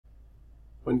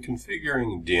When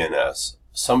configuring DNS,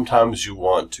 sometimes you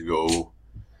want to go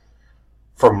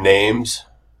from names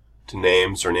to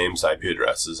names or names to IP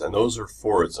addresses, and those are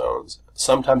forward zones.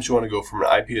 Sometimes you want to go from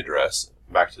an IP address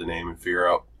back to the name and figure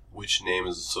out which name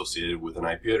is associated with an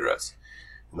IP address.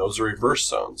 And those are reverse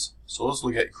zones. So let's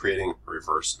look at creating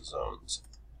reverse zones.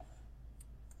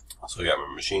 So I got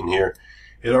my machine here.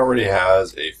 It already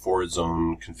has a forward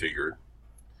zone configured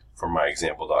for my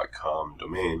example.com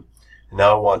domain. And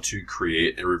now I want to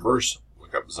create a reverse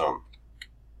lookup zone.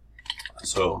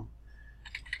 So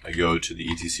I go to the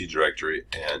etc directory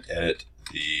and edit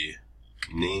the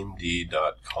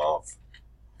named.conf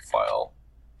file.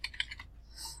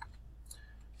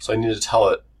 So I need to tell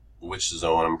it which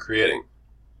zone I'm creating.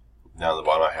 Now at the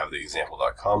bottom I have the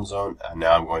example.com zone, and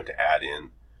now I'm going to add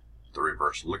in the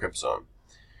reverse lookup zone.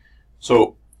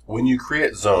 So when you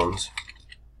create zones,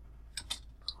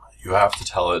 you have to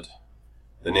tell it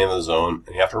the name of the zone,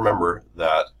 and you have to remember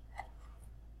that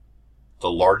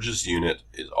the largest unit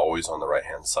is always on the right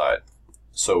hand side.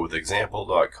 So with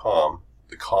example.com,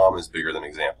 the com is bigger than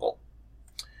example.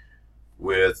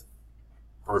 With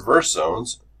reverse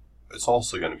zones, it's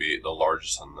also going to be the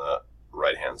largest on the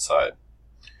right hand side.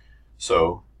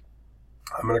 So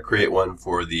I'm going to create one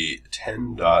for the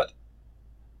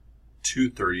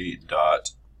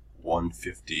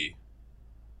 10.230.150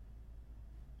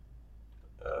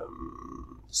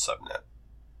 subnet.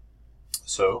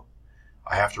 So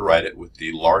I have to write it with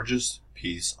the largest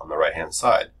piece on the right hand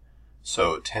side.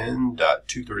 So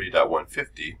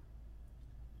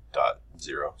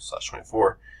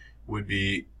 10.230.150.0/24 would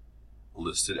be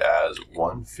listed as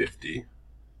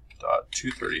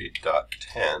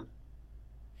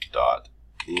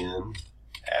 150.230.10.in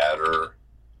adder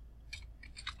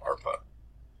ARPA.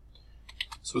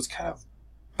 So it's kind of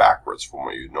backwards from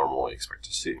what you'd normally expect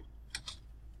to see.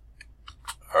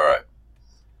 Alright,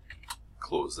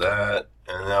 close that,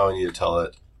 and now I need to tell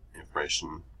it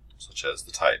information such as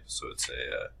the type. So it's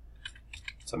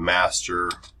a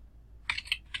master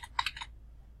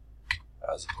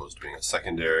as opposed to being a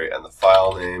secondary, and the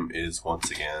file name is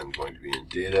once again going to be in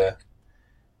data,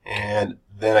 and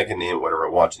then I can name it whatever I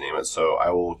want to name it. So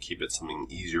I will keep it something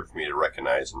easier for me to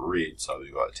recognize and read. So I'll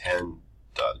go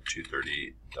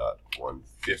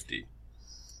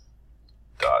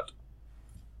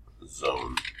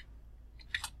 10.230.150.zone.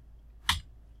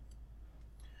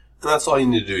 And that's all you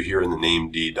need to do here in the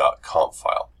named.conf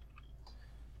file.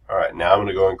 Alright, now I'm going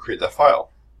to go and create that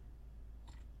file.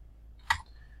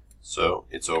 So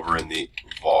it's over in the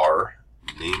var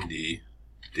named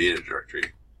data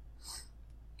directory.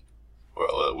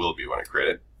 Well, it will be when I create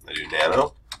it. I do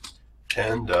nano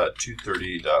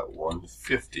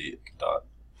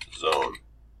 10.230.150.zone.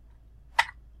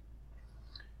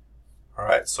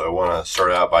 Alright, so I want to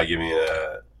start out by giving it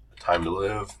a time to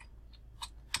live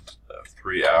of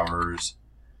 3 hours,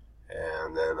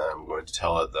 and then I'm going to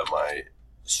tell it that my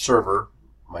server,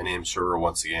 my name server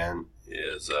once again,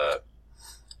 is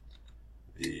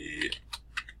the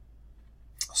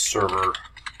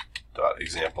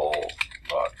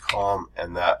server.example.com,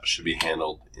 and that should be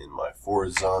handled in my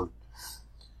forward zone.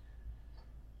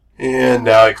 And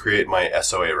now I create my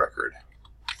SOA record.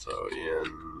 So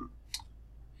in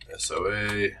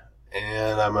SOA,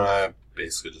 and I'm going to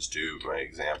basically just do my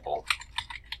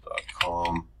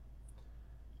example.com,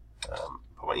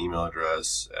 put my email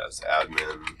address as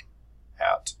admin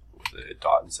at with a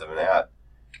dot and 7 at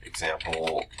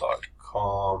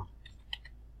example.com,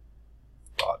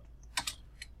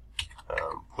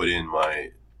 put in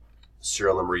my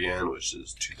serial number again, which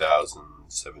is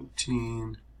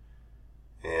 2017,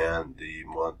 and the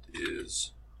month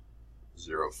is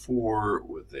 04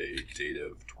 with a date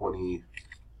of 20,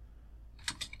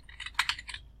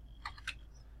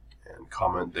 and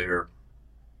comment there,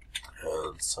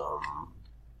 and some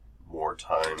more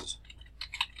times,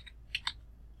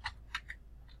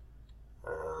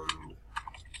 and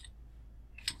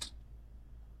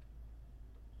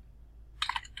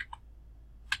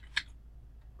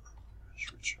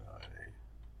let's retry.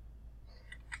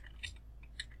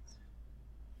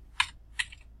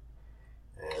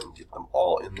 And get them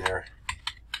all in there.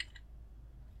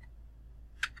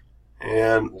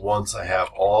 And once I have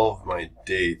all of my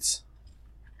dates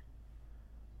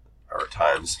or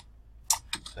times,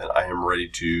 then I am ready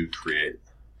to create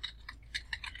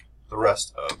the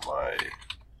rest of my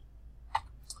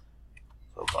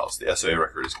files. The SOA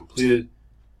record is completed.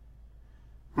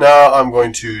 Now I'm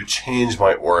going to change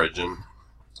my origin.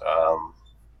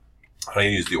 I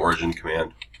use the origin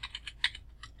command,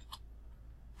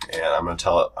 and I'm going to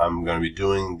tell it I'm going to be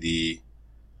doing the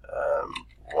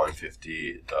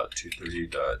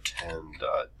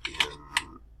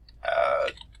 150.230.10.in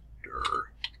adder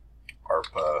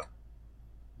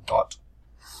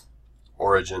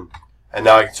origin, and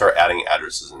now I can start adding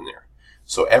addresses in there.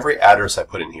 So every address I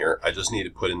put in here, I just need to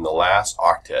put in the last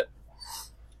octet,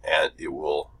 and it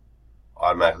will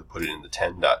automatically put it in the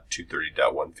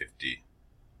 10.230.150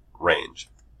 range.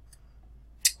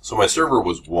 So my server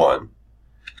was 1,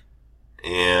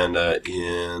 and it's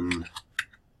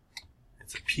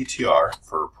a PTR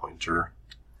for pointer,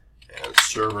 and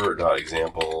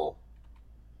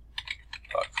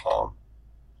server.example.com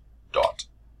dot.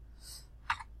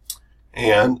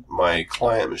 And my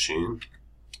client machine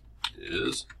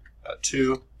is at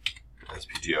 2, as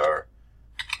PTR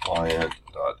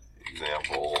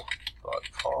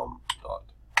client.example.com dot.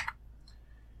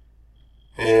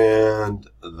 And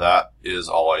that is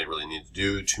all I really need to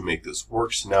do to make this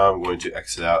work. So now I'm going to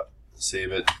exit out,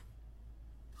 save it,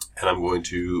 and I'm going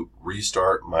to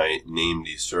restart my named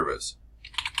service.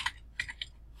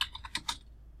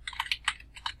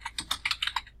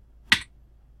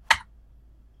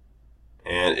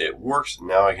 And it works.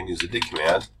 Now I can use the dig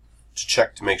command to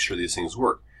check to make sure these things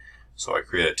work. So I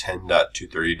create a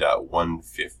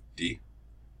 10.230.150.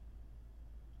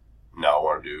 Now I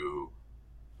want to do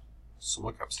some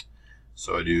lookups.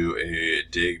 So I do a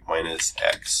dig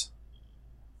 -x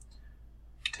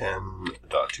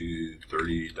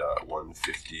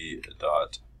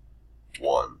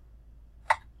 10.230.150.1,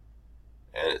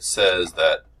 and it says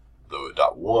that the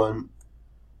 .1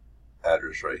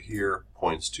 address right here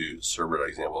points to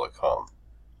server.example.com.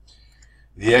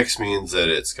 The X means that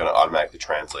it's going to automatically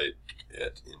translate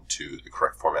it into the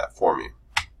correct format for me.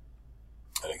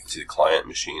 And I can see the client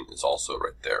machine is also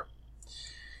right there.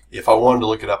 If I wanted to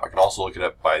look it up, I can also look it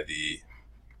up by the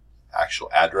actual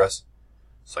address.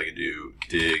 So I could do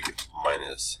dig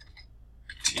 -t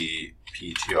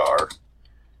PTR,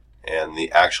 and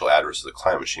the actual address of the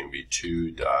client machine would be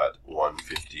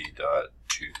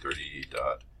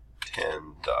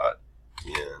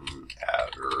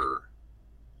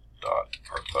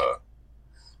 2.150.230.10.in_adder.arpa,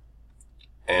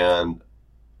 and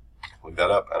look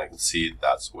that up, and I can see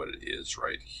that's what it is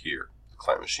right here, the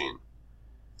client machine.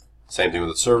 Same thing with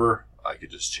the server. I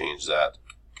could just change that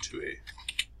to a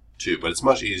 2, but it's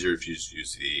much easier if you just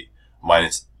use the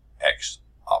 -x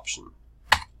option.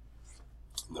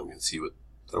 And then we can see that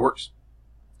it works.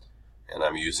 And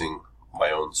I'm using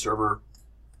my own server,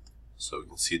 so we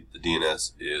can see that the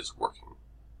DNS is working.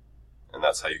 And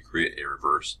that's how you create a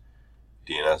reverse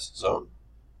DNS zone.